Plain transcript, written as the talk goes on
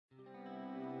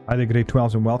Hi there, grade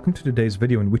 12s, and welcome to today's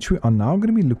video in which we are now going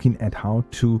to be looking at how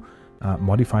to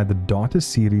modify the data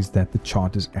series that the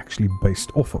chart is actually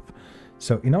based off of.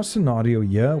 So in our scenario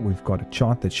here, we've got a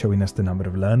chart that's showing us the number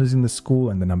of learners in the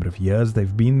school and the number of years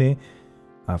they've been there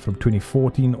from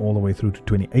 2014 all the way through to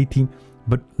 2018.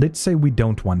 But let's say we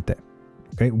don't want that.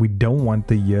 Okay, we don't want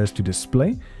the years to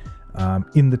display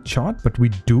in the chart, but we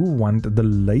do want the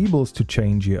labels to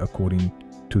change here according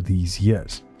to these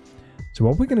years. So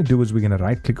what we're going to do is we're going to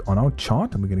right click on our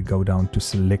chart and we're going to go down to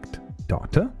select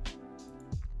data.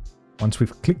 Once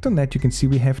we've clicked on that, you can see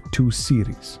we have two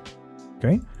series.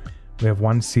 Okay, we have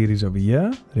one series over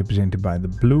here represented by the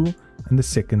blue and the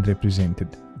second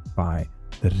represented by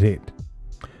the red.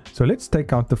 So let's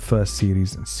take out the first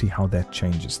series and see how that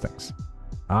changes things.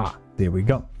 There we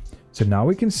go. So now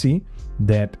we can see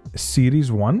that series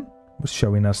 1 was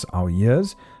showing us our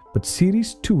years, but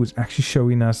series 2 is actually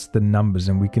showing us the numbers,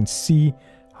 and we can see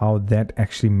how that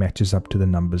actually matches up to the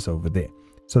numbers over there.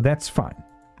 So that's fine,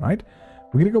 right?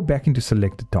 We're going to go back into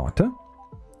select data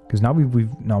because now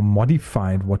we've now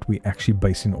modified what we're actually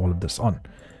basing all of this on.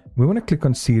 We want to click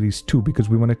on series 2 because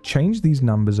we want to change these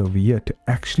numbers over here to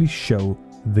actually show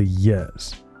the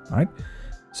years, right?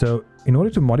 So in order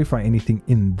to modify anything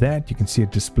in that, you can see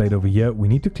it displayed over here. We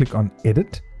need to click on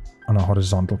edit on a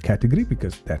horizontal category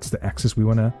because that's the axis we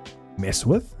want to mess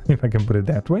with, if I can put it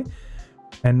that way.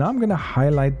 And now I'm going to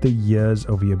highlight the years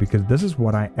over here because this is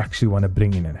what I actually want to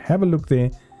bring in, and have a look there.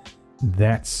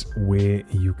 That's where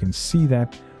you can see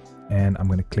that, and I'm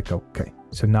going to click OK.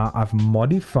 So now I've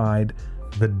modified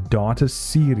the data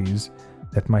series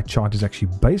that my chart is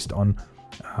actually based on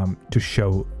to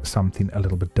show something a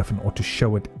little bit different, or to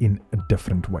show it in a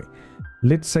different way.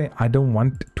 Let's say I don't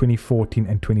want 2014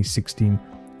 and 2016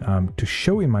 to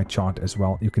show in my chart as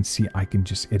well. You can see I can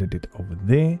just edit it over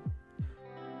there.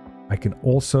 I can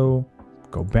also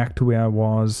go back to where I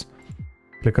was,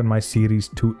 click on my series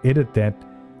to edit that.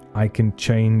 I can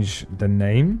change the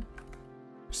name,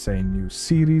 say new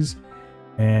series,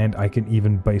 and I can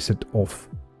even base it off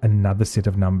another set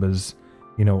of numbers,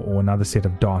 you know, or another set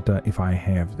of data if I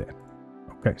have that.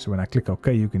 Okay, so when I click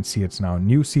OK, you can see it's now a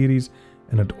new series,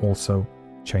 and it also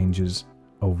changes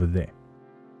over there.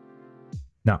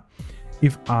 Now,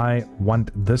 if I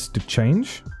want this to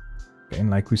change,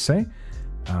 again, like we say,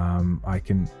 I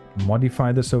can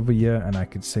modify this over here, and I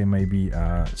could say maybe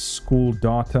school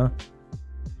data.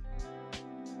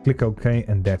 Click OK,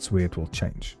 and that's where it will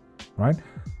change, right?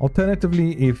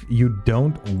 Alternatively, if you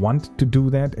don't want to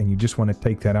do that and you just want to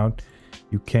take that out,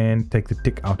 you can take the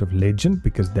tick out of legend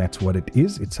because that's what it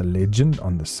is. It's a legend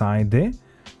on the side there,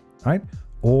 right?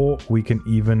 Or we can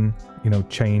even, you know,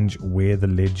 change where the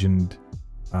legend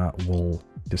will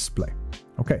display.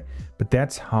 Okay, but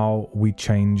that's how we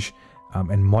change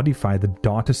and modify the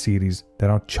data series that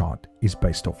our chart is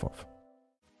based off of.